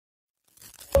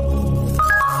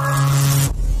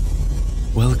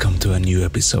to a new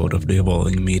episode of the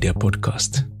Evolving Media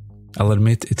podcast. I'll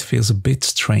admit it feels a bit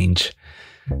strange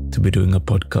to be doing a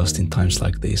podcast in times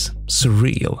like these.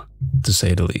 Surreal, to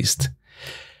say the least.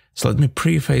 So let me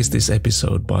preface this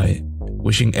episode by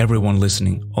wishing everyone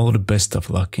listening all the best of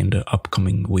luck in the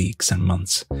upcoming weeks and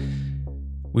months.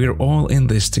 We're all in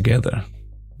this together,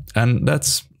 and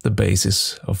that's the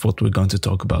basis of what we're going to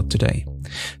talk about today.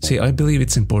 See, I believe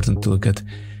it's important to look at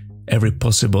every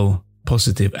possible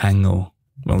positive angle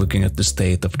when looking at the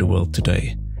state of the world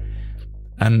today.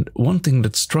 And one thing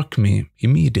that struck me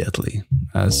immediately,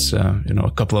 as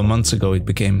a couple of months ago it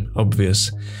became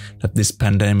obvious that this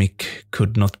pandemic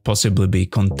could not possibly be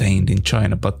contained in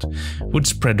China, but would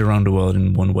spread around the world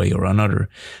in one way or another.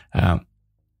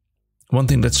 One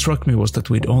thing that struck me was that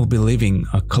we'd all be living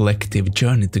a collective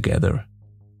journey together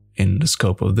in the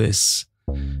scope of this,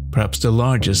 perhaps the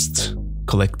largest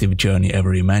collective journey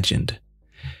ever imagined.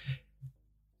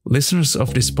 Listeners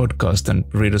of this podcast and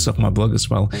readers of my blog as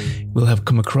well will have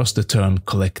come across the term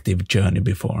collective journey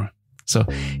before. So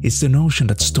it's the notion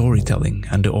that storytelling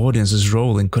and the audience's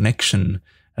role in connection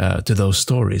to those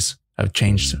stories have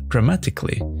changed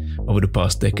dramatically over the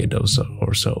past decade or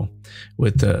so,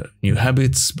 with new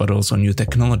habits but also new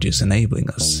technologies enabling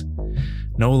us.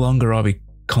 No longer are we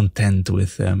content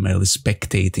with merely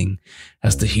spectating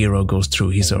as the hero goes through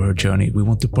his or her journey. We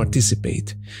want to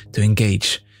participate, to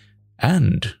engage,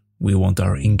 and we want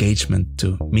our engagement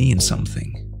to mean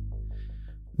something.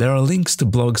 There are links to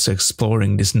blogs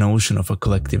exploring this notion of a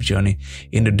collective journey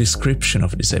in the description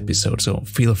of this episode, so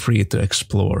feel free to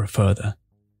explore further.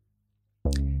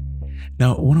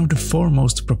 Now, one of the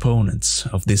foremost proponents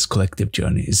of this collective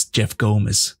journey is Jeff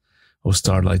Gomez of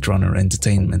Starlight Runner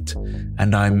Entertainment,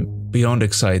 and I'm beyond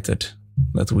excited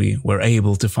that we were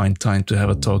able to find time to have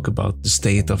a talk about the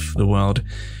state of the world,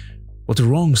 what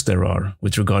wrongs there are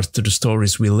with regards to the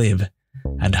stories we live,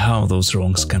 and how those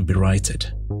wrongs can be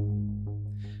righted.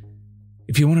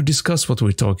 If you want to discuss what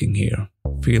we're talking here,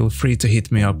 feel free to hit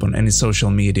me up on any social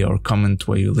media or comment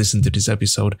where you listen to this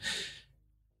episode.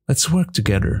 Let's work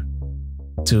together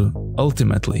to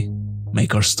ultimately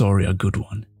make our story a good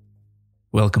one.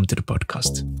 Welcome to the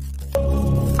podcast.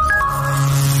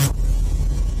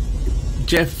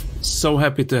 Jeff, so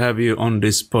happy to have you on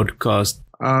this podcast.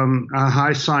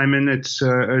 Hi, Simon. It's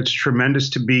tremendous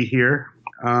to be here.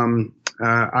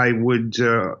 I would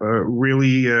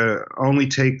really only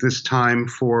take this time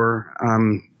for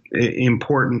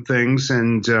important things,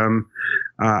 and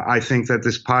I think that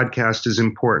this podcast is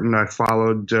important. I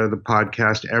followed the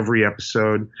podcast every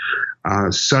episode.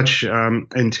 Such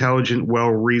intelligent,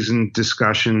 well-reasoned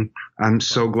discussion. I'm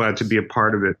so glad to be a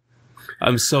part of it.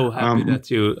 I'm so happy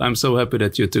that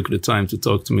you took the time to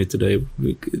talk to me today.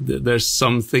 There's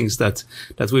some things that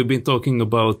we've been talking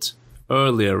about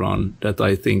earlier on that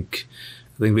I think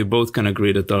we both can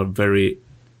agree that are very,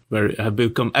 very have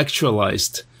become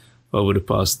actualized over the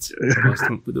past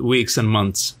weeks and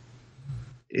months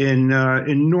in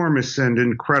enormous and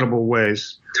incredible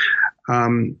ways.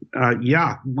 We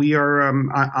are.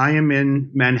 I am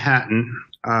in Manhattan,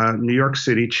 New York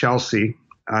City, Chelsea.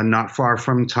 Not far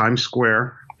from Times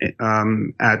Square,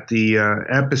 at the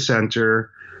epicenter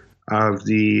of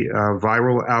the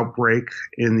viral outbreak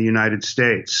in the United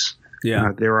States.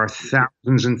 Yeah. There are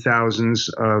thousands and thousands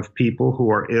of people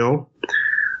who are ill.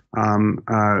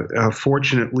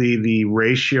 Fortunately, the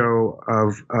ratio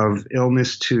of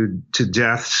illness to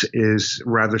deaths is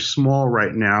rather small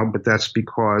right now, but that's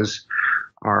because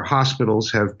our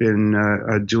hospitals have been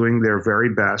doing their very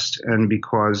best, and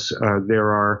because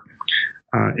there are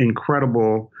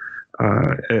incredibly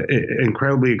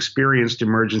experienced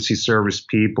emergency service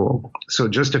people. So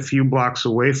just a few blocks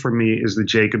away from me is the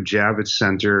Jacob Javits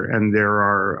Center, and there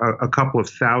are a couple of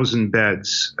thousand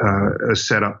beds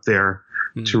set up there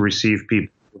to receive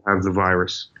people who have the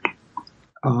virus.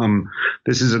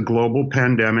 This is a global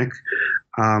pandemic.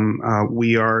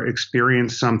 We are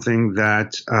experiencing something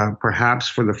that perhaps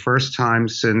for the first time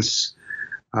since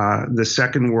the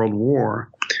Second World War,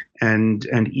 and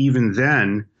even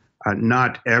then,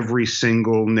 not every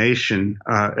single nation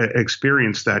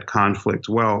experienced that conflict.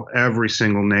 Well, every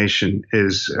single nation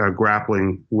is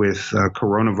grappling with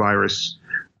coronavirus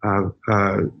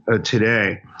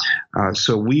today.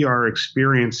 So we are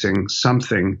experiencing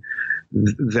something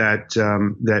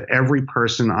that every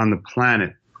person on the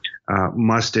planet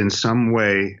must in some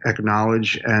way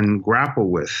acknowledge and grapple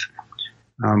with.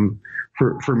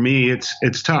 For me,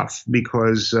 it's tough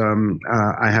because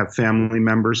I have family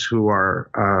members who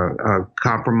are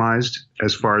compromised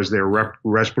as far as their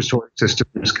respiratory system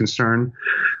is concerned,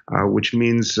 which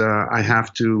means I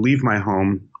have to leave my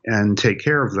home and take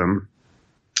care of them.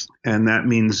 and that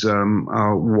means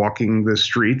walking the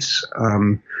streets,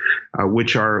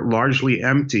 which are largely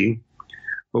empty.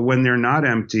 But when they're not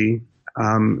empty,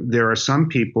 there are some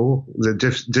people, the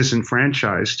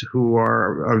disenfranchised, who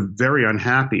are very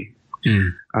unhappy.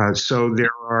 So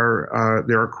there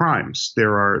are crimes.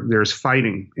 There's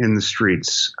fighting in the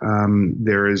streets.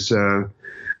 There is a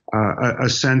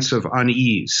sense of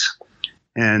unease,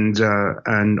 and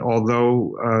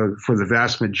although for the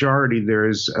vast majority there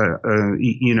is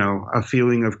a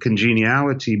feeling of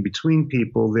congeniality between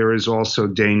people, there is also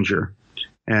danger.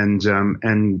 And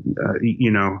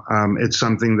it's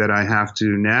something that I have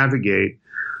to navigate,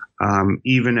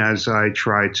 even as I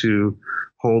try to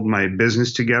hold my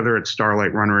business together at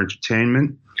Starlight Runner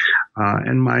Entertainment,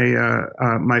 and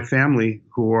my family,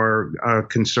 who are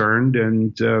concerned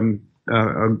and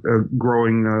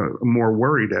growing more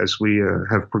worried as we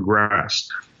have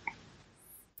progressed.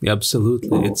 Yeah,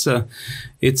 absolutely.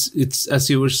 It's as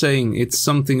you were saying, it's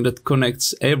something that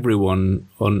connects everyone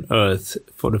on Earth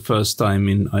for the first time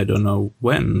in I don't know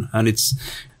when, and it's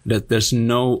that there's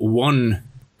no one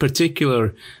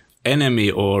particular enemy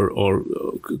or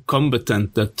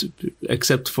combatant that,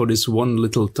 except for this one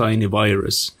little tiny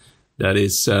virus, that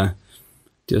is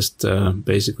just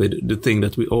basically the thing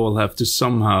that we all have to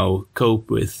somehow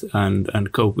cope with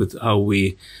and cope with how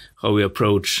we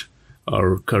approach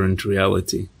our current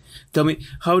reality. Tell me,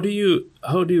 how do you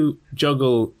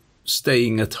juggle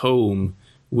staying at home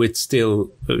with still,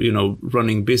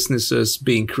 running businesses,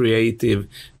 being creative,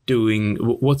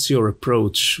 what's your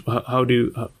approach?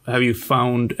 Have you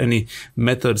found any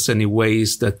methods, any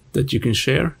ways that you can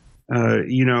share?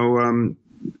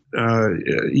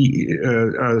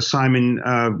 Simon,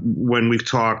 when we've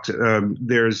talked,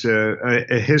 there's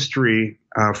a history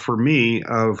for me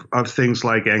of things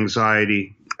like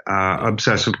anxiety,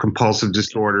 obsessive compulsive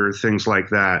disorder, things like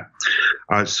that.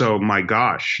 So my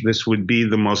gosh, this would be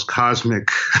the most cosmic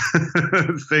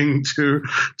thing to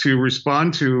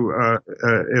respond to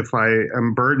if I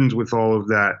am burdened with all of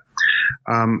that.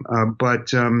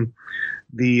 But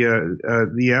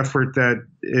the effort that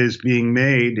is being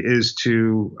made is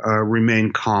to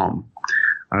remain calm,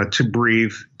 to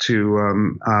breathe,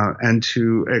 and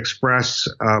to express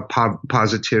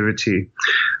positivity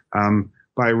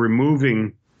by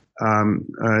removing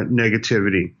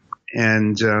negativity,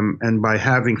 and by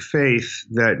having faith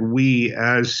that we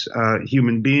as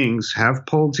human beings have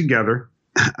pulled together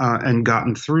and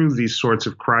gotten through these sorts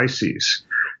of crises,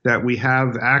 that we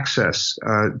have access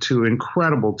to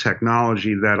incredible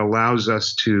technology that allows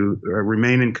us to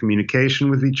remain in communication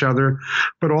with each other,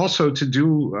 but also to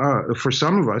do, for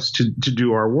some of us, to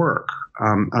do our work.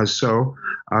 So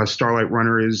Starlight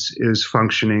Runner is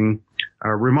functioning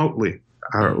remotely.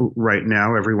 Right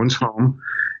now, everyone's home,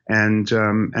 and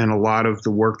a lot of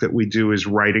the work that we do is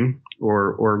writing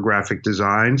or graphic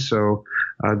design. So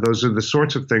those are the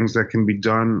sorts of things that can be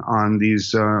done on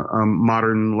these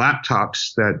modern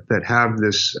laptops that have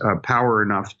this power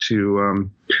enough to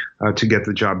get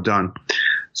the job done.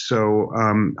 So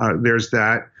there's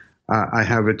that. I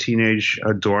have a teenage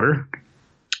daughter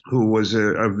who was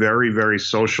a very, very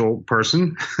social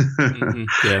person,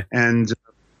 yeah. And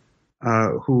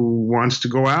who wants to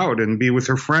go out and be with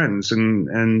her friends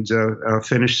and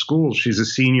finish school. She's a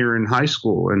senior in high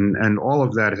school, and all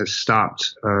of that has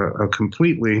stopped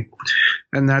completely,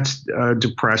 and that's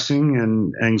depressing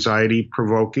and anxiety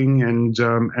provoking, and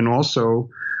also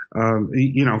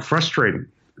frustrating.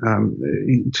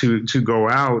 To go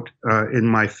out in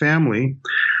my family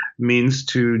means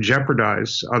to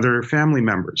jeopardize other family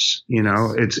members.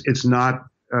 It's not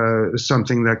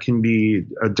something that can be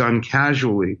done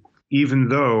casually. Even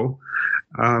though,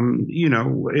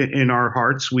 in our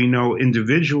hearts, we know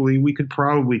individually we could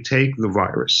probably take the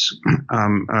virus,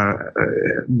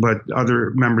 but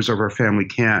other members of our family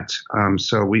can't.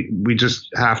 So we just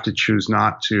have to choose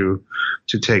not to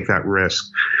take that risk.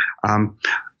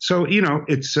 So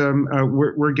it's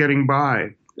we're getting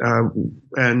by,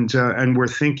 and we're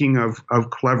thinking of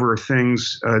clever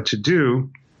things to do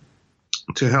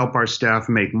to help our staff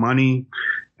make money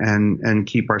and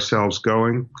keep ourselves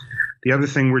going. The other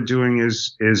thing we're doing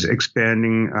is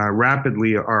expanding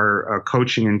rapidly our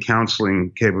coaching and counseling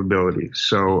capabilities.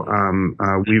 So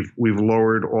we've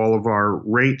lowered all of our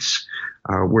rates.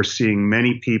 We're seeing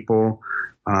many people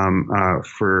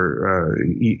for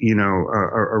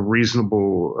a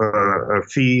reasonable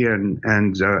fee, and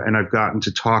I've gotten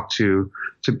to talk to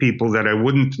people that I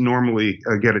wouldn't normally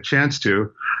get a chance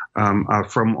to,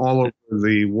 from all over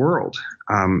the world,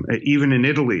 even in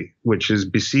Italy, which is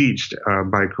besieged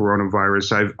by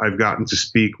coronavirus. I've gotten to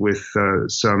speak with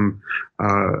some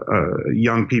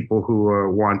young people who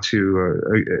want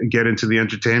to get into the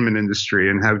entertainment industry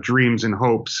and have dreams and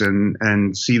hopes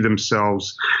and see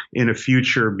themselves in a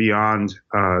future beyond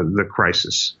the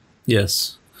crisis.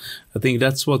 Yes. I think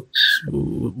that's what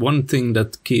one thing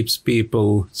that keeps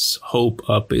people's hope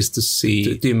up is to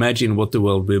see, to imagine what the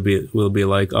world will be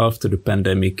like after the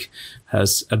pandemic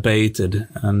has abated.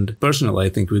 And personally, I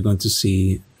think we're going to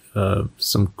see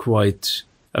some quite,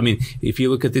 I mean, if you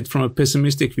look at it from a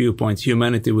pessimistic viewpoint,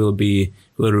 humanity will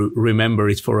remember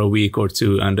it for a week or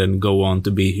two and then go on to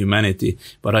be humanity.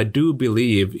 But I do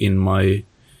believe in my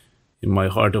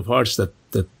heart of hearts that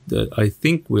I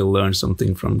think we'll learn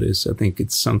something from this. I think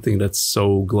it's something that's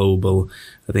so global.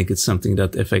 I think it's something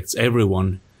that affects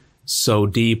everyone so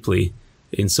deeply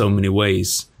in so many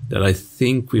ways that I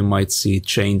think we might see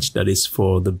change that is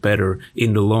for the better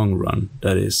in the long run.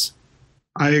 That is.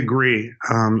 I agree,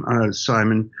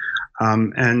 Simon.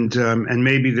 And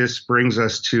maybe this brings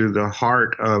us to the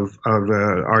heart of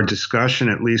our discussion,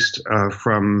 at least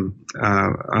from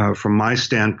my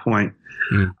standpoint.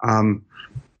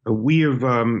 We have,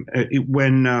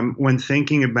 when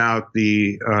thinking about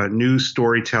the new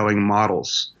storytelling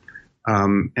models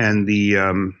and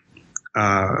the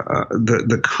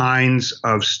kinds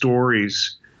of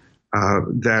stories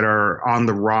that are on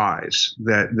the rise,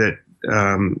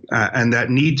 and that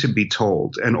need to be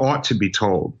told and ought to be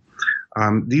told,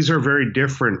 these are very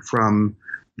different from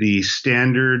the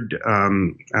standard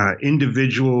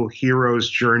individual hero's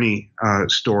journey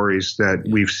stories that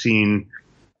we've seen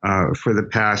for the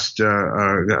past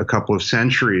a couple of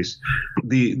centuries.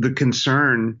 The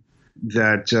concern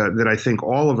that I think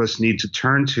all of us need to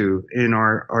turn to in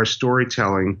our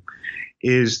storytelling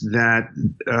is that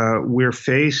we're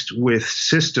faced with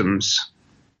systems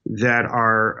that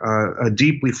are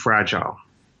deeply fragile,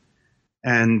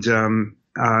 and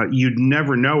you'd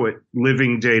never know it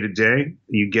living day to day.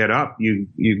 You get up, you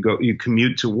go, you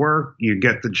commute to work, you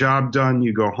get the job done,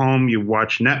 you go home, you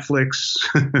watch Netflix.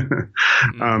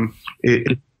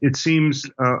 It seems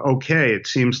okay. It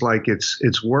seems like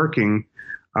it's working,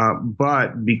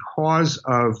 but because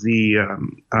of the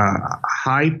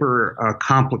hyper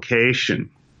complication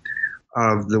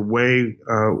of the way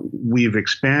we've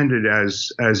expanded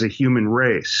as a human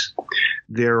race,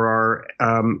 there are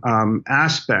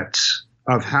aspects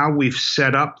of how we've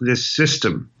set up this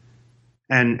system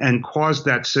and caused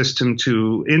that system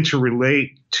to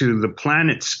interrelate to the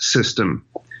planet's system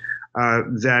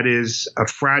that is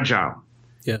fragile.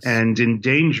 Yes. And in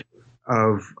danger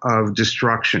of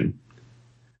destruction.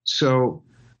 So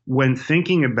when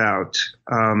thinking about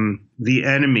the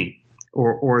enemy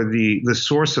or the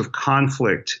source of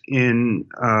conflict in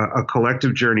a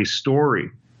collective journey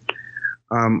story,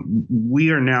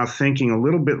 we are now thinking a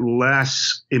little bit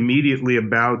less immediately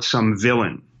about some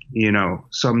villain,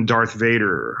 some Darth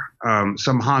Vader,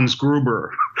 some Hans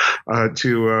Gruber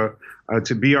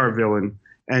to be our villain,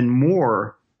 and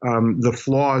more the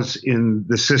flaws in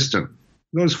the system.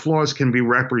 Those flaws can be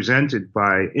represented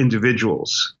by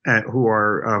individuals who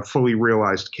are fully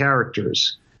realized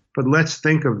characters. But let's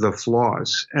think of the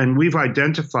flaws. And we've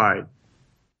identified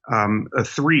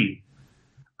three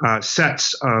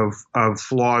sets of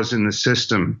flaws in the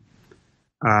system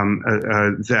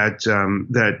that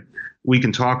we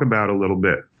can talk about a little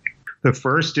bit. The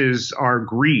first is our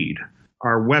greed,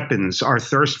 our weapons, our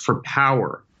thirst for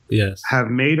power. Yes, have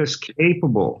made us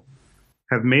capable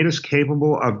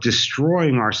of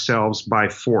destroying ourselves by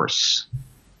force.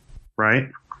 Right?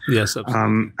 Yes,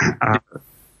 absolutely.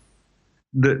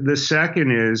 The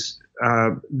second is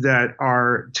that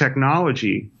our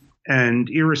technology and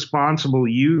irresponsible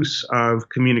use of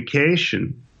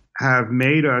communication have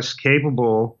made us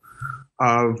capable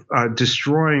of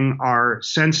destroying our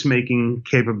sense-making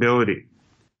capability,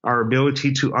 our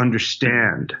ability to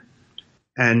understand.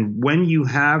 And when you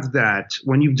have that,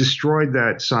 when you've destroyed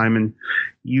that, Simon,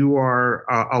 you are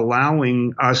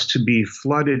allowing us to be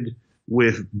flooded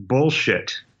with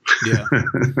bullshit. Yeah.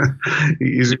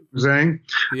 You see what I'm saying?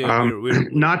 Yeah,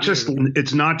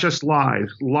 it's not just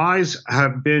lies. Lies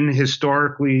have been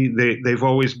historically, they've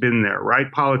always been there,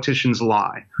 right? Politicians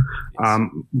lie. Yes.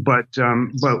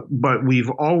 But we've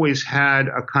always had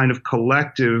a kind of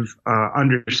collective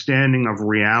understanding of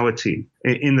reality.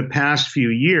 In the past few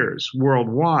years,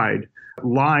 worldwide,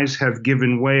 lies have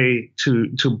given way to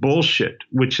bullshit,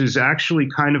 which is actually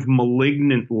kind of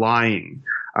malignant lying,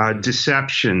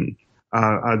 deception,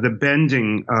 the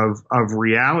bending of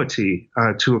reality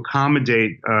to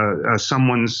accommodate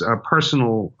someone's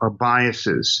personal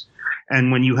biases.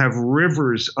 And when you have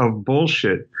rivers of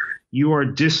bullshit, you are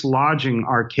dislodging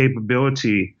our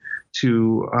capability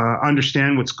to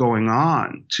understand what's going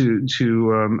on,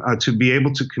 to be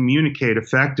able to communicate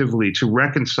effectively, to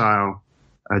reconcile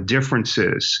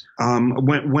differences.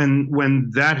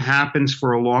 When that happens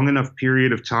for a long enough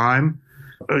period of time,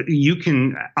 you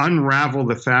can unravel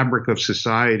the fabric of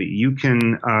society. You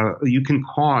can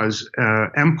cause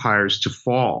empires to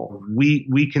fall.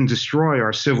 We can destroy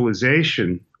our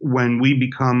civilization when we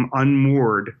become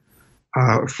unmoored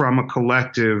from a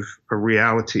collective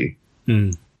reality.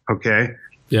 Okay.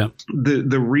 Yeah.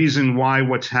 The reason why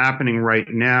what's happening right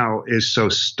now is so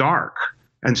stark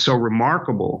and so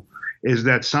remarkable is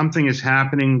that something is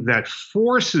happening that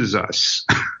forces us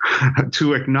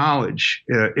to acknowledge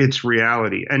its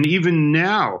reality. And even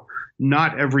now,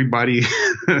 not everybody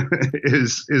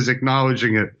is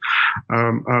acknowledging it,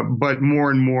 but more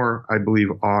and more, I believe,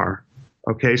 are.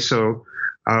 Okay, so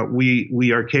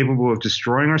we are capable of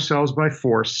destroying ourselves by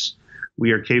force.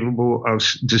 We are capable of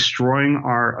destroying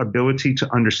our ability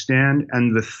to understand.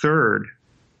 And the third,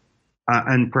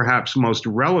 and perhaps most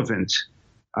relevant,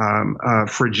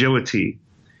 fragility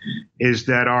is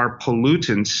that our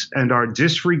pollutants and our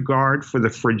disregard for the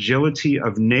fragility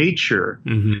of nature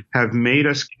have made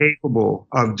us capable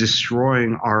of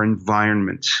destroying our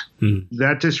environment.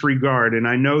 That disregard, and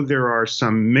I know there are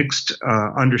some mixed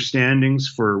understandings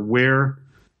for where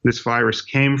this virus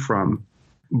came from,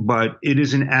 but it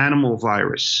is an animal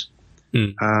virus.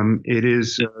 It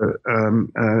is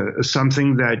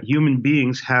something that human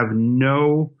beings have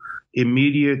no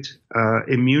immediate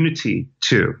immunity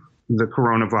to, the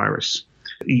coronavirus.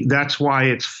 That's why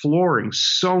it's flooring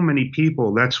so many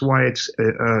people. That's why it's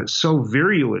so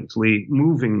virulently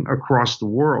moving across the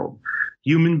world.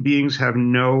 Human beings have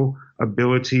no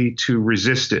ability to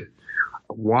resist it.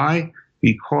 Why?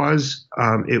 Because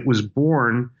it was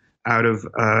born out of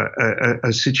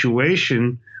a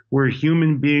situation where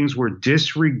human beings were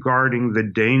disregarding the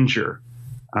danger.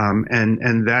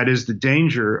 And that is the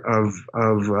danger of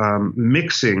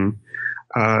mixing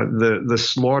the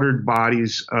slaughtered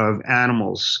bodies of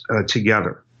animals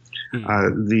together.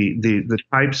 The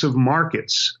types of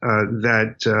markets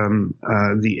that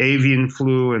the avian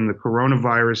flu and the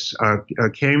coronavirus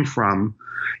came from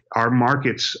are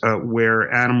markets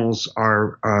where animals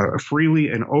are freely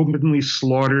and openly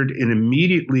slaughtered and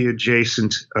immediately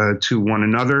adjacent to one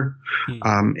another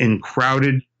in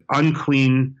crowded,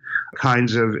 unclean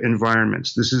kinds of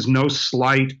environments. This is no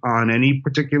slight on any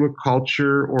particular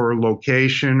culture or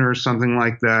location or something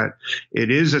like that. It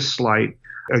is a slight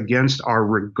against our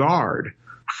regard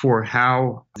for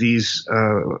how these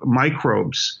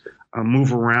microbes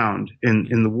move around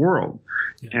in the world.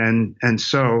 Yeah. And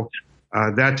so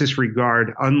that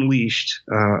disregard unleashed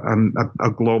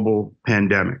a global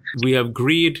pandemic. We have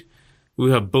greed,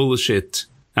 we have bullshit,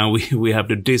 and we have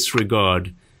the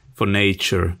disregard for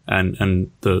nature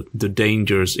and the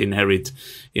dangers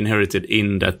inherited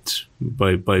in that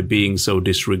by being so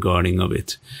disregarding of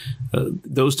it.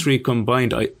 Those three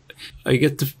combined, I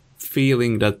get the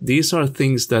feeling that these are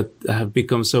things that have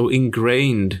become so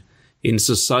ingrained in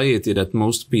society that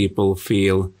most people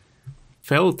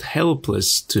felt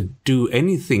helpless to do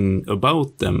anything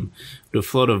about them. The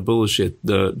flood of bullshit,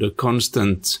 the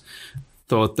constant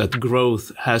thought that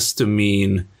growth has to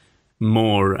mean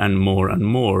more and more and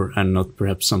more, and not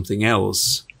perhaps something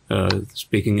else,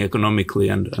 speaking economically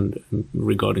and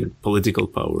regarding political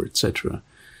power, etc.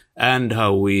 And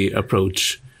how we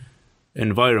approach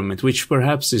environment, which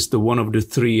perhaps is the one of the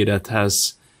three that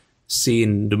has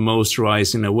seen the most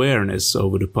rise in awareness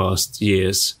over the past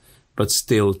years, but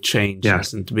still change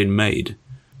hasn't been made.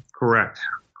 Correct.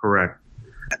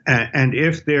 And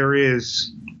if there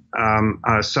is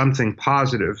something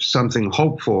positive, something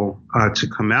hopeful to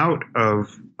come out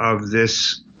of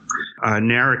this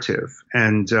narrative,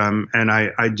 and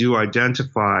I do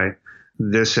identify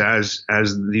this as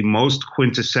the most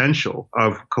quintessential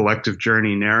of collective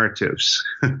journey narratives.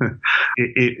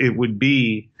 it would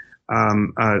be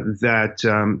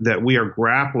that we are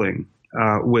grappling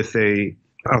with a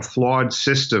flawed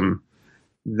system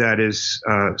that is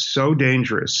so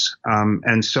dangerous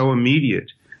and so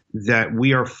immediate that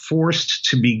we are forced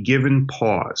to be given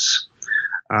pause,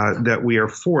 that we are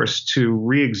forced to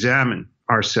re-examine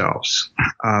ourselves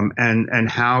and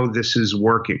how this is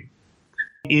working.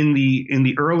 In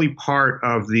the early part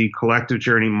of the collective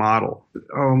journey model,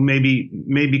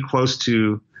 maybe close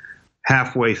to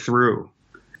halfway through,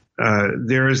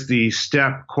 there is the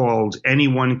step called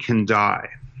anyone can die.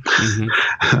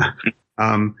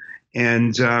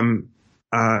 And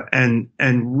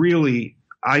really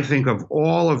I think of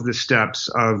all of the steps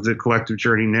of the collective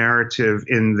journey narrative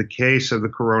in the case of the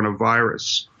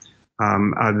coronavirus,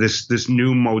 this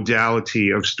new modality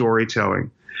of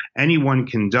storytelling. Anyone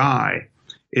can die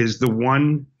is the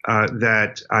one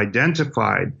that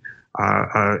identified,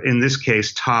 in this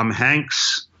case, Tom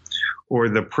Hanks, or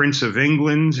the Prince of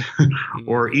England,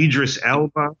 or Idris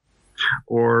Elba,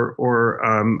 or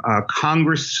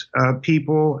Congress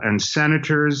people and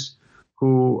senators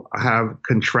who have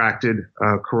contracted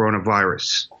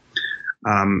coronavirus.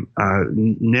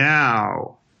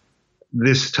 Now,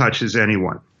 this touches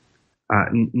anyone.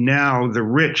 Now, the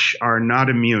rich are not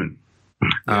immune.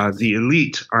 The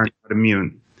elite are not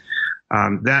immune.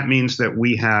 That means that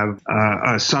we have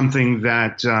something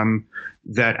that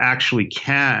that actually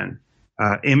can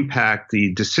impact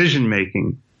the decision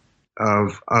making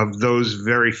of those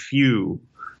very few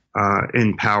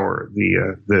in power,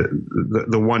 the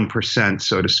 1%,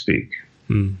 so to speak.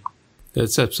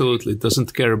 That's absolutely. It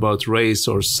doesn't care about race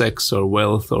or sex or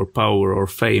wealth or power or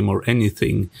fame or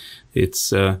anything.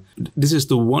 It's this is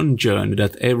the one journey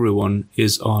that everyone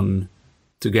is on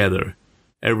together.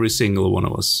 Every single one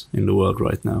of us in the world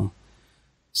right now.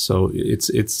 So it's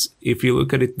if you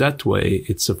look at it that way,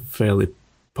 it's a fairly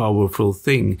powerful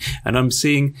thing. And I'm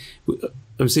seeing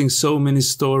so many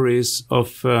stories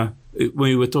of when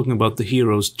you were talking about the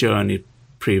hero's journey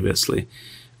previously.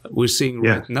 We're seeing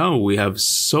right now we have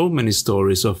so many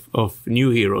stories of new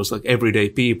heroes, like everyday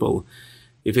people.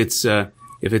 If it's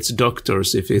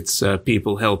doctors, if it's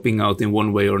people helping out in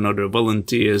one way or another,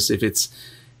 volunteers,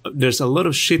 there's a lot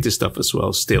of shitty stuff as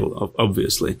well still,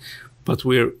 obviously. But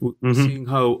we're seeing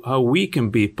how we can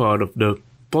be part of the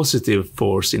positive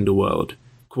force in the world,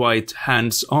 quite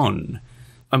hands-on.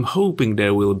 I'm hoping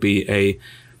there will be a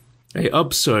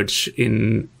upsurge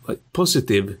in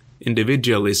positive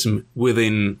individualism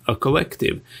within a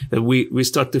collective, that we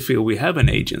start to feel we have an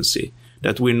agency,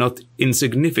 that we're not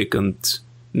insignificant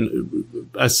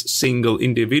as single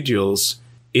individuals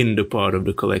in the part of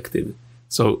the collective.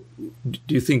 So do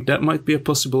you think that might be a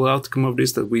possible outcome of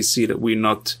this, that we see that we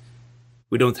don't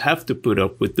have to put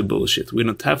up with the bullshit. We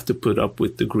don't have to put up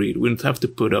with the greed. We don't have to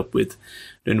put up with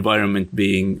the environment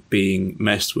being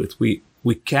messed with. We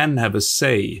can have a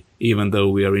say, even though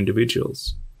we are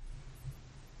individuals.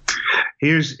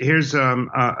 Here's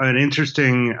an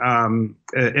interesting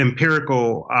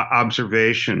empirical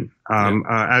observation.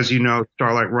 As you know,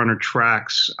 Starlight Runner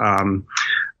tracks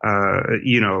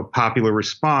popular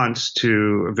response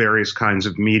to various kinds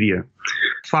of media.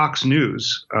 Fox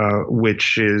News,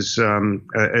 which is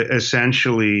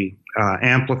essentially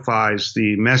amplifies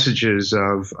the messages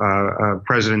of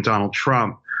President Donald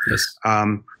Trump. Yes.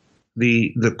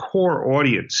 The core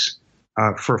audience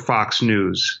for Fox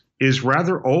News is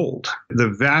rather old. The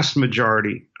vast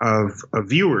majority of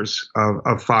viewers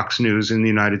of Fox News in the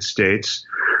United States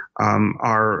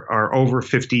are over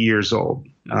 50 years old,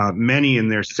 many in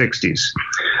their 60s.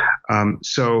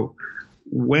 So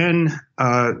when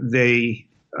they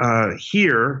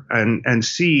hear and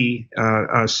see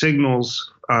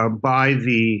signals by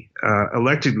the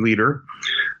elected leader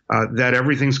that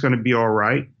everything's going to be all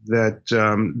right,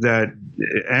 that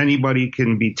anybody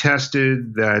can be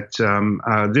tested, that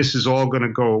this is all going to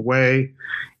go away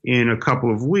in a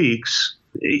couple of weeks,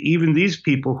 even these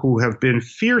people who have been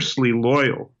fiercely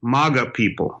loyal, MAGA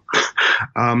people,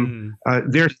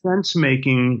 their sense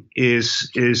making is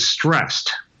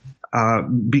stressed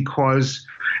because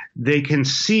they can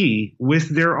see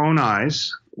with their own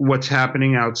eyes what's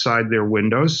happening outside their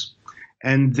windows,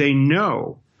 and they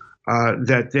know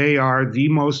that they are the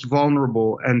most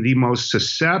vulnerable and the most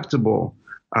susceptible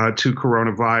to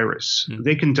coronavirus.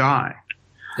 They can die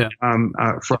from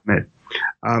it.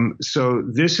 So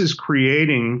this is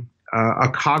creating a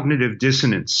cognitive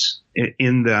dissonance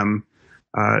in them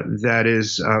that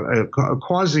is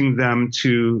causing them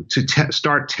to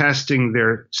start testing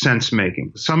their sense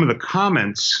making. Some of the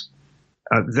comments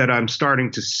that I'm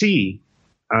starting to see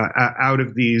out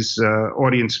of these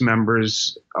audience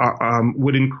members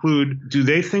would include, do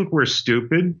they think we're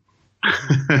stupid?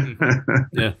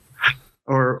 Yeah.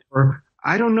 Or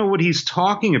I don't know what he's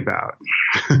talking about.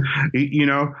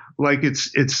 Like it's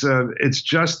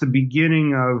just the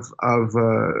beginning of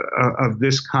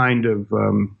this kind of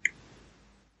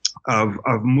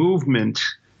movement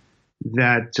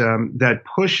that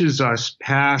pushes us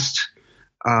past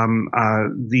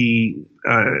the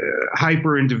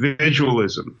hyper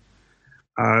individualism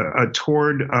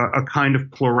toward a kind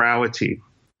of plurality,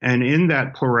 and in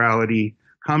that plurality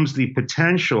comes the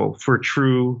potential for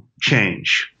true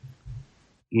change.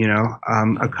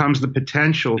 Comes the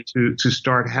potential to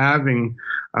start having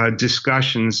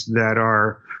discussions that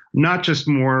are not just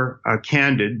more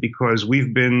candid, because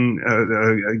we've been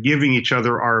giving each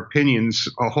other our opinions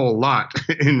a whole lot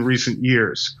in recent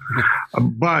years,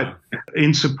 but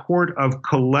in support of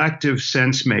collective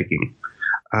sense making,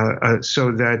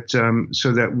 so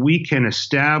that we can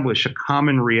establish a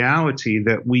common reality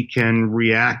that we can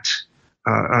react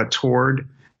toward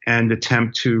and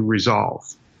attempt to resolve.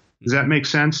 Does that make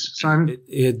sense, Simon?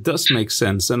 It does make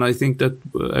sense. And I think that,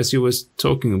 as you were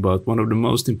talking about, one of the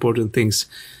most important things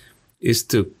is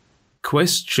to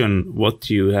question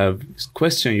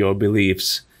question your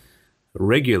beliefs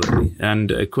regularly,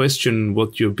 and question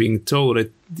what you're being told.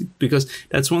 Because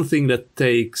that's one thing that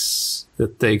takes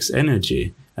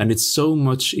energy. And it's so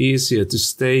much easier to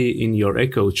stay in your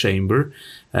echo chamber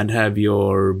and have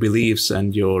your beliefs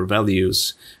and your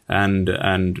values and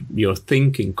your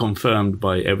thinking confirmed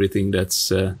by everything that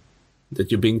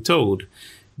you're being told.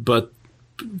 But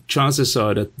chances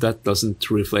are that doesn't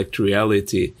reflect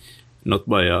reality, not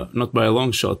by a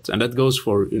long shot. And that goes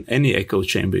for any echo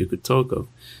chamber you could talk of.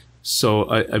 So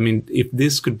I mean, if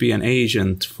this could be an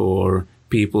agent for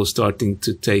people starting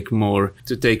to take more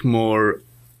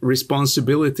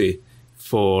responsibility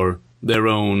for their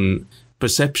own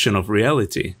perception of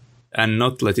reality and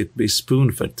not let it be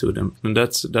spoon-fed to them. And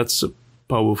that's a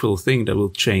powerful thing that will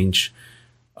change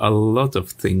a lot of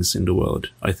things in the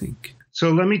world, I think. So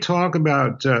let me talk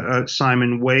about,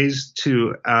 Simon, ways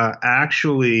to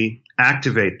actually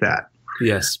activate that.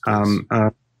 Yes.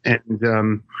 I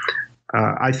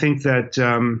think that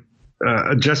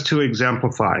just to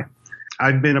exemplify,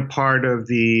 I've been a part of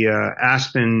the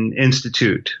Aspen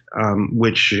Institute,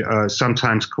 which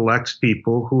sometimes collects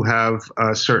people who have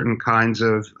certain kinds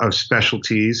of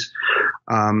specialties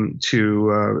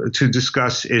to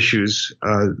discuss issues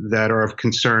that are of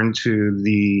concern to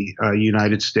the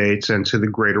United States and to the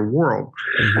greater world.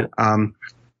 Mm-hmm.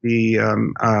 The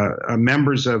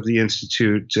members of the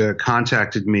Institute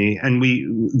contacted me, and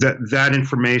that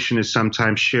information is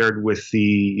sometimes shared with the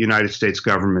United States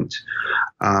government,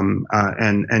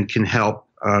 and can help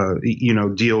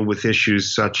deal with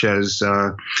issues such as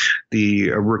the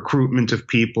recruitment of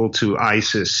people to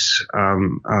ISIS,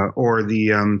 or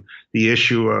the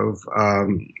issue of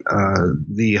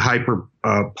the hyper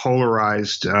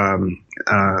polarized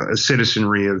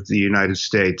citizenry of the United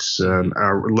States,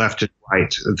 left and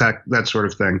right, that sort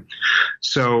of thing.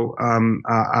 So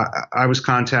I was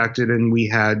contacted, and we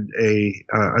had a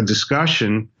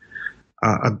discussion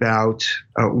about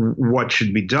what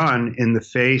should be done in the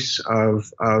face of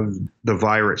the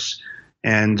virus.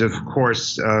 And of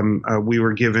course, we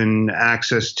were given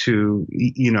access to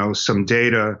some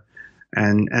data,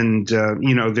 and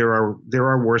there are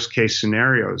worst case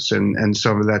scenarios, and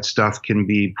some of that stuff can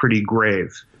be pretty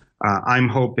grave. I'm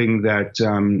hoping that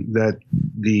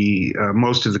the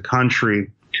most of the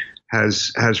country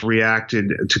has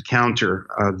reacted to counter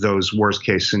those worst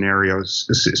case scenarios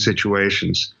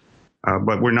situations.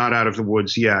 But we're not out of the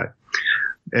woods yet.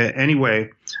 Anyway,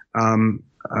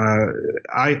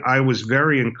 I was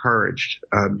very encouraged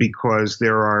because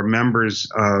there are members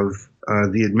of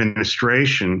the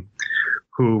administration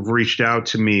who've reached out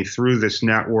to me through this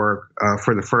network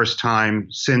for the first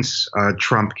time since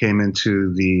Trump came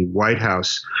into the White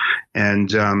House,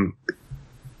 and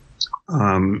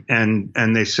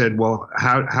they said, well,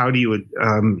 how do you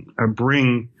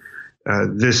bring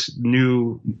this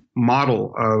new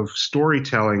model of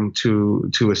storytelling to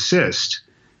assist?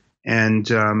 And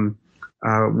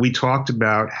we talked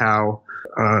about how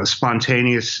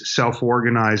spontaneous,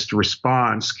 self-organized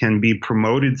response can be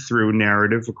promoted through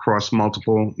narrative across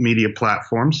multiple media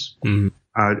platforms,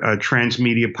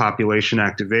 transmedia population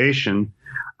activation,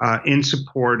 in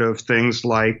support of things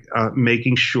like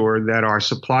making sure that our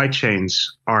supply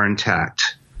chains are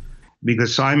intact.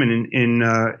 Because, Simon, in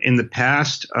the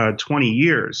past 20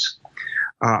 years,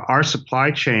 our supply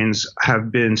chains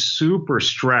have been super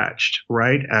stretched,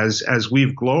 right? As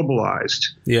we've globalized,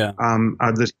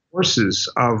 the sources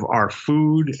of our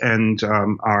food and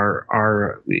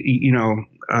our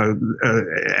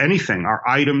anything, our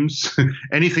items,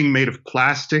 anything made of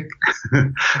plastic,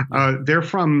 they're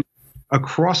from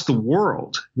across the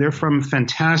world. They're from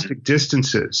fantastic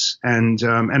distances, and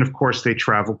of course they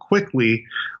travel quickly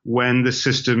when the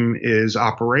system is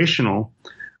operational.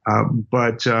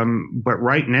 But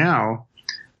right now,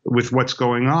 with what's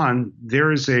going on,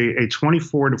 there is a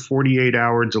 24 to 48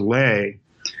 hour delay,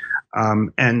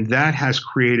 and that has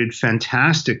created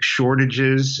fantastic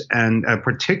shortages, and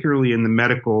particularly in the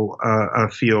medical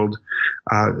field,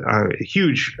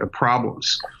 huge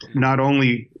problems. Not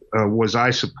only was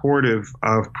I supportive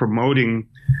of promoting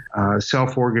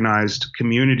self-organized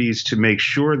communities to make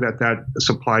sure that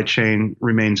supply chain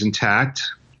remains intact,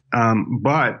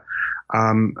 but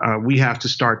we have to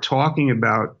start talking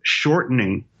about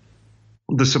shortening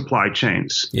the supply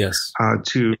chains. Yes.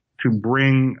 To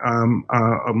bring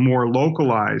a more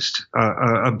localized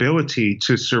ability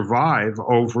to survive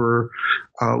over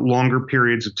longer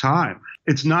periods of time.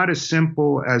 It's not as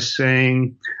simple as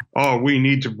saying, "Oh, we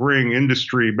need to bring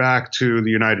industry back to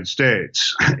the United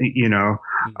States."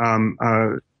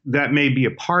 That may be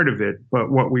a part of it, but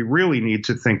what we really need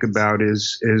to think about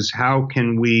is how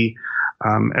can we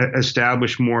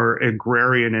establish more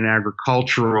agrarian and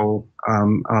agricultural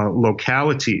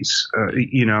localities,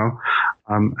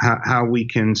 how we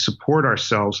can support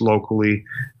ourselves locally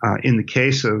in the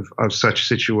case of such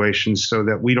situations, so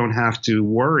that we don't have to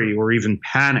worry or even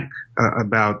panic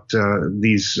about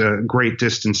these great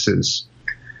distances.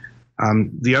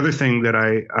 The other thing that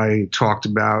I talked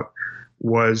about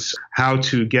was how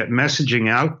to get messaging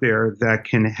out there that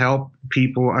can help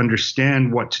people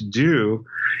understand what to do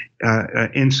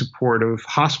in support of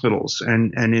hospitals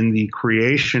and in the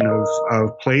creation of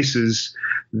places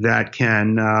that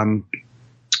can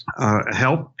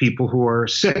help people who are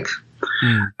sick,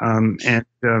 and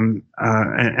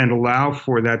allow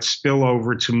for that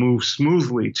spillover to move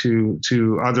smoothly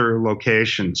to other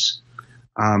locations.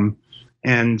 My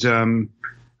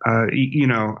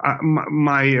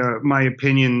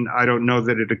opinion, I don't know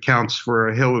that it accounts for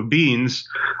a hill of beans,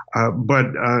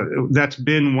 but that's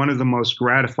been one of the most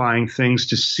gratifying things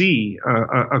to see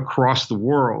across the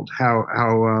world, how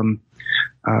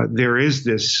there is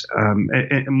this a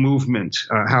movement,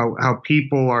 how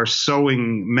people are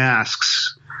sewing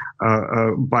masks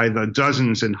by the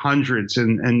dozens and hundreds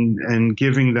and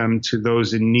giving them to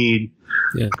those in need.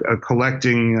 Yeah.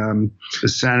 Collecting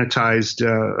sanitized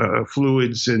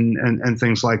fluids and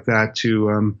things like that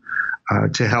to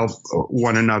help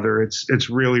one another. It's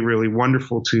really, really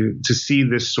wonderful to see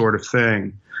this sort of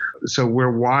thing. So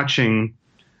we're watching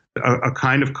a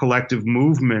kind of collective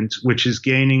movement which is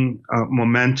gaining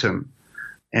momentum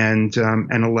and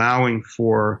allowing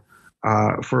for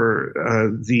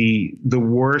the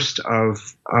worst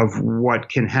of what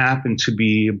can happen to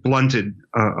be blunted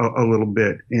a little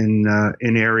bit in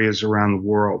areas around the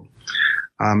world,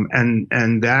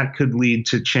 and that could lead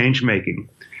to change making,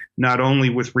 not only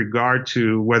with regard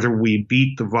to whether we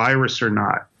beat the virus or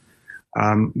not,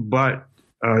 but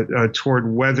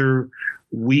toward whether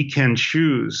we can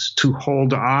choose to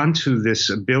hold on to this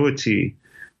ability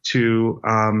to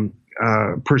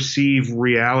perceive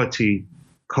reality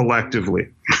collectively,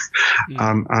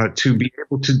 to be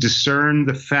able to discern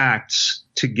the facts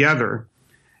together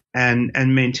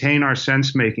and maintain our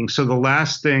sense making. So the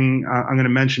last thing I'm going to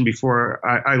mention before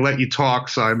I let you talk,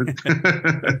 Simon,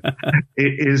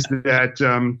 is that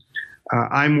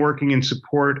I'm working in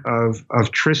support of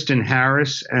Tristan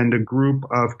Harris and a group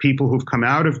of people who've come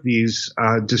out of these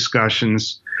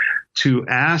discussions to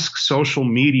ask social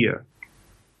media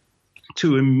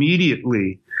to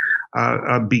immediately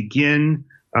begin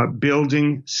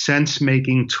building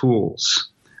sense-making tools.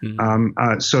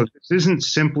 Mm-hmm. So this isn't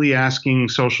simply asking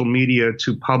social media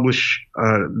to publish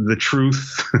the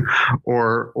truth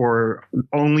or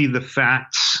only the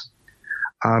facts.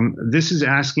 This is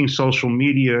asking social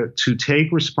media to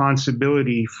take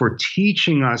responsibility for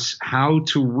teaching us how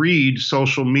to read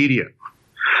social media.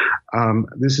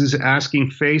 This is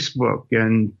asking Facebook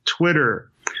and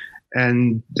Twitter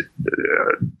and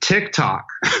TikTok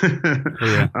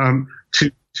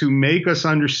to make us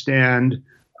understand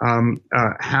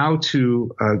how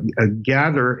to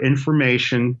gather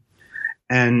information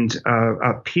and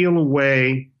peel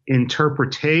away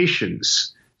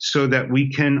interpretations so that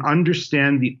we can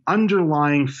understand the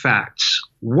underlying facts,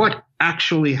 what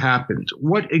actually happened,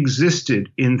 what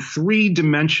existed in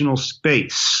three-dimensional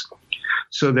space,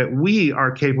 so that we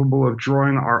are capable of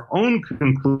drawing our own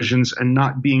conclusions and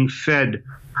not being fed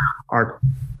our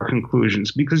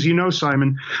conclusions. Because,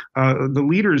 Simon, the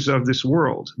leaders of this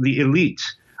world, the elite,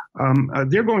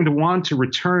 they're going to want to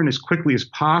return as quickly as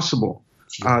possible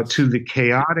to the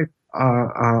chaotic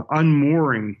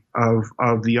unmooring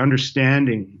of the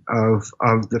understanding of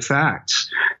the facts.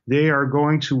 They are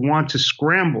going to want to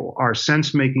scramble our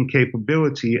sense-making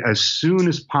capability as soon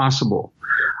as possible.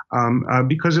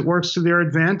 Because it works to their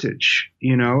advantage,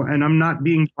 and I'm not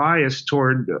being biased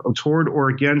toward or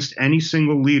against any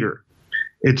single leader.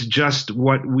 It's just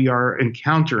what we are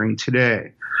encountering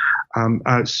today.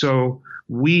 So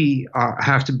we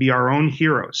have to be our own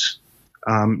heroes.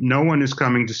 No one is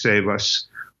coming to save us.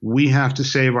 We have to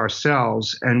save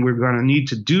ourselves, and we're going to need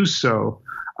to do so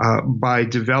by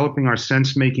developing our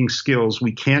sense-making skills.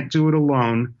 We can't do it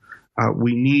alone.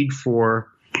 We need for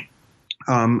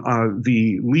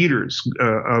the leaders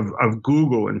of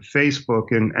Google and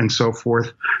Facebook and so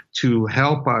forth to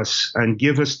help us and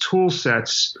give us tool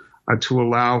sets to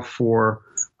allow for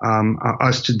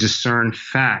us to discern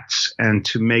facts and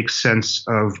to make sense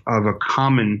of a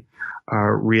common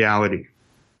reality.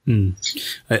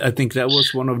 I think that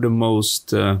was one of the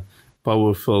most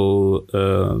powerful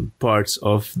parts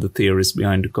of the theories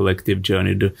behind the collective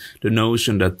journey, the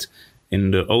notion that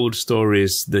in the old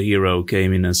stories, the hero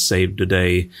came in and saved the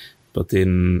day, but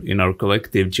in our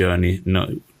collective journey,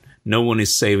 no one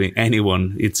is saving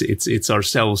anyone. It's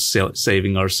ourselves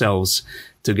saving ourselves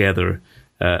together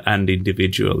and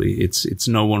individually. It's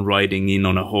no one riding in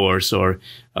on a horse or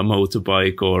a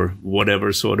motorbike or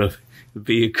whatever sort of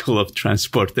vehicle of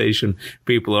transportation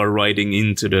people are riding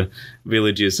into the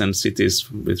villages and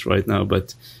cities with right now,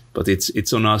 but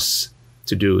it's on us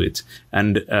to do it.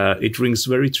 And it rings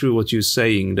very true what you're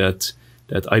saying, that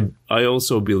I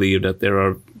also believe that there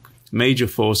are major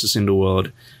forces in the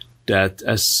world that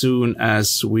as soon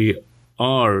as we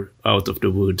are out of the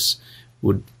woods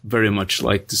would very much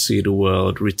like to see the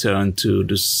world return to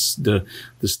the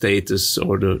status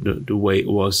or the way it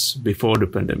was before the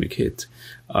pandemic hit.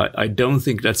 I don't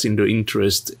think that's in the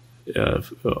interest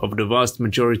of the vast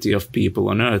majority of people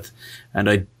on Earth. And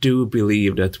I do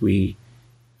believe that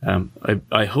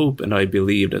I hope and I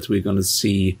believe that we're going to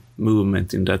see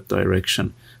movement in that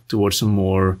direction towards a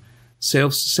more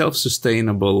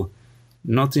self-sustainable,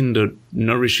 not in the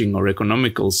nourishing or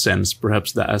economical sense,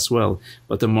 perhaps that as well,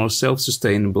 but a more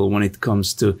self-sustainable when it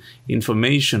comes to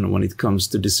information, when it comes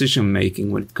to decision-making,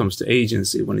 when it comes to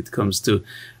agency, when it comes to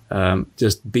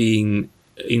just being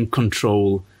in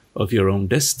control of your own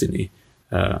destiny,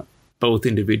 both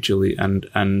individually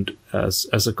and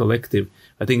as a collective.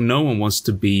 I think no one wants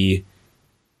to be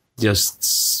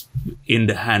just in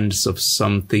the hands of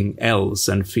something else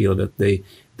and feel that they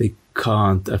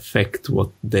can't affect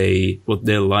what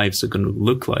their lives are going to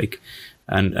look like.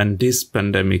 And this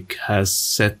pandemic has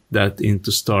set that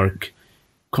into stark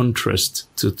contrast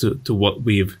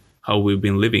to how we've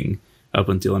been living up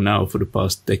until now for the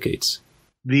past decades.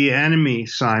 The enemy,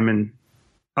 Simon,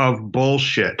 of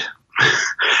bullshit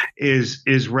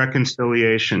is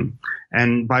reconciliation.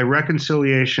 And by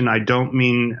reconciliation, I don't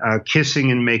mean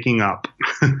kissing and making up.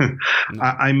 No.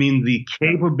 I mean the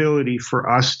capability for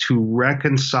us to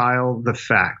reconcile the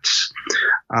facts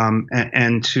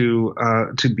and to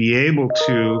be able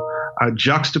to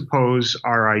juxtapose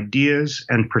our ideas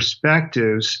and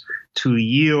perspectives to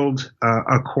yield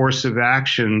a course of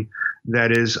action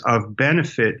that is of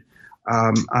benefit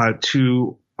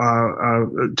to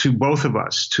both of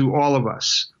us, to all of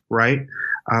us, right?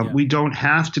 We don't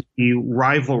have to be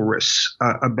rivalrous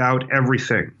about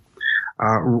everything.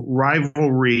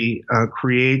 Rivalry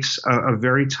creates a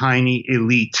very tiny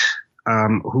elite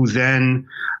who then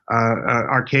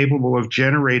are capable of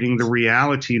generating the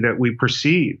reality that we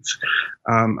perceive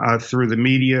through the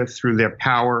media, through their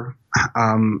power,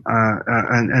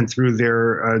 and through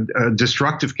their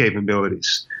destructive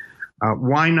capabilities.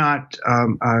 Why not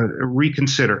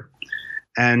reconsider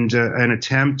and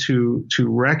attempt to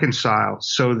reconcile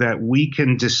so that we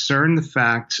can discern the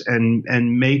facts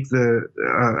and make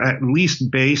at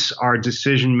least base our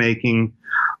decision making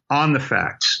on the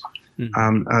facts.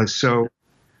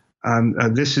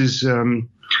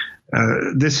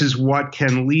 This is what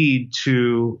can lead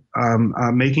to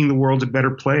making the world a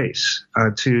better place,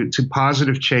 to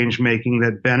positive change making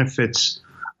that benefits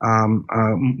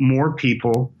more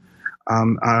people.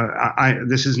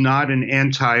 This is not an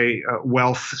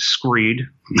anti-wealth screed.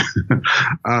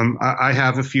 I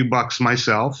have a few bucks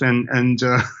myself, and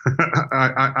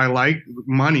I like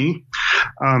money,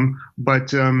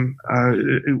 but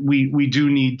we do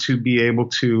need to be able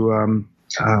to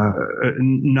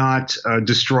not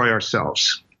destroy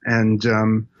ourselves, and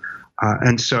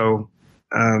so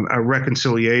a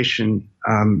reconciliation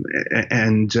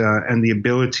and the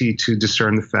ability to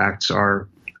discern the facts are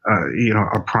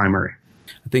primary.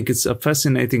 I think it's a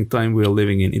fascinating time we are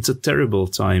living in. It's a terrible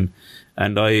time.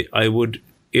 And I would,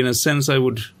 in a sense,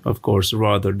 of course,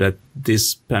 rather that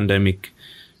this pandemic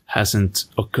hadn't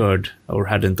occurred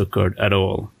at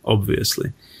all,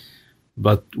 obviously.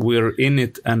 But we're in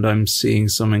it, and I'm seeing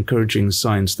some encouraging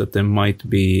signs that there might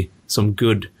be some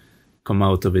good come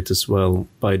out of it as well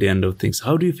by the end of things.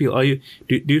 How do you feel? Do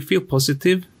you feel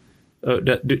positive?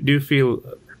 Do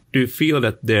you feel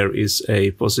that there is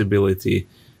a possibility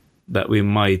that we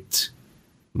might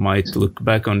look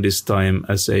back on this time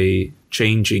as a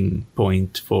changing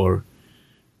point for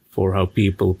how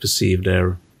people perceive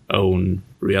their own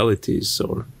realities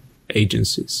or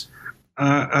agencies?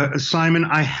 Simon,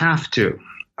 I have to.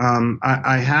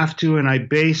 I have to, and I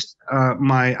base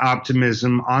my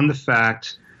optimism on the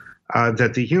fact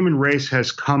that the human race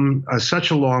has come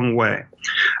such a long way.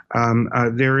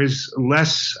 There is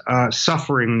less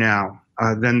suffering now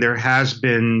than there has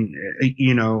been,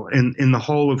 in the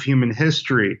whole of human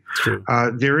history.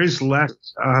 There is less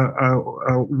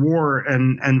war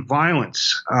and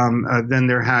violence than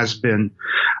there has been.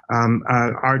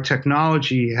 Our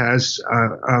technology has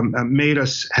made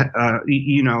us,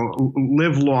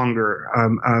 live longer,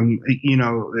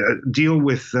 deal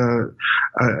with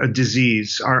a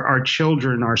disease. Our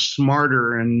children are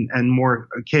smarter and more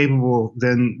capable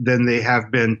than they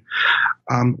have been.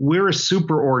 We're a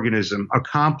superorganism, a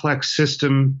complex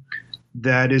system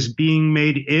that is being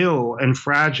made ill and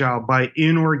fragile by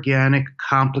inorganic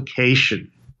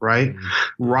complication, right?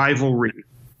 Rivalry,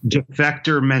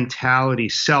 defector mentality,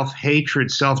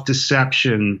 self-hatred,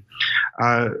 self-deception.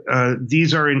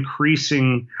 These are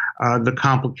increasing the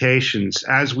complications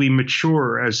as we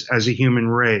mature as a human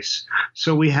race.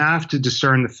 So we have to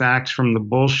discern the facts from the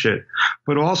bullshit,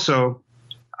 but also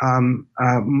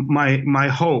my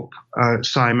hope,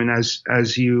 Simon,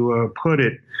 as you put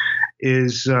it,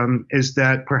 is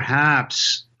that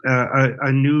perhaps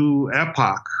a new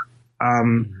epoch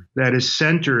that is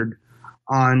centered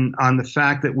on the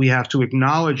fact that we have to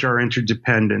acknowledge our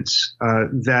interdependence,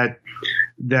 that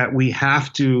we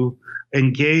have to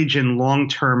engage in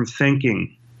long-term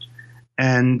thinking,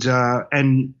 and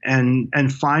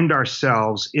find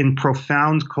ourselves in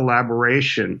profound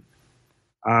collaboration,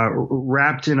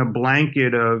 wrapped in a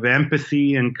blanket of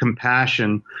empathy and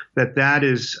compassion, that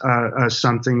is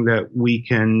something that we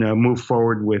can move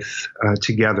forward with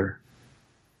together.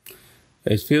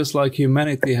 It feels like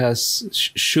humanity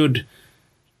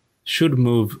should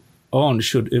move on,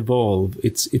 should evolve.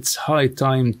 It's high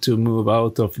time to move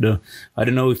out of I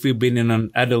don't know if we've been in an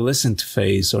adolescent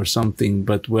phase or something,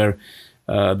 but where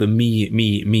the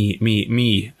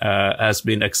me has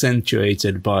been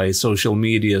accentuated by social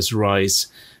media's rise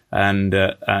and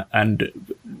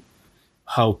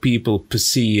how people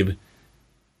perceive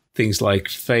things like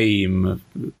fame,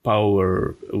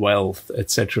 power, wealth,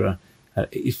 etc.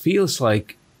 It feels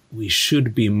like we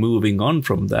should be moving on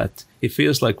from that. It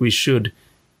feels like we should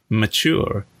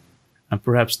mature, and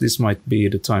perhaps this might be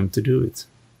the time to do it.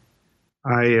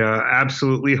 I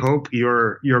absolutely hope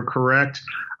you're correct.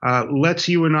 Let's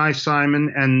you and I,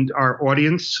 Simon, and our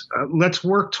audience, let's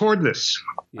work toward this.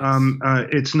 Yes.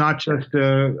 It's not just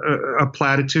a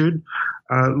platitude.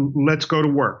 Let's go to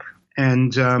work,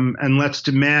 and let's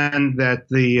demand that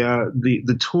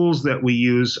the tools that we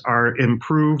use are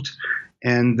improved,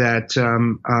 and that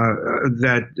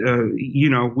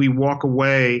we walk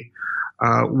away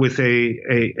with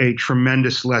a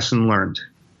tremendous lesson learned.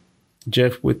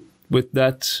 Jeff, with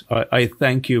that, I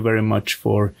thank you very much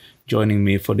for joining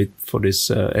me for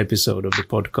this episode of the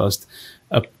podcast.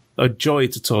 A joy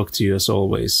to talk to you as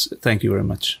always. Thank you very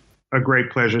much. A great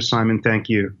pleasure, Simon. Thank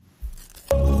you.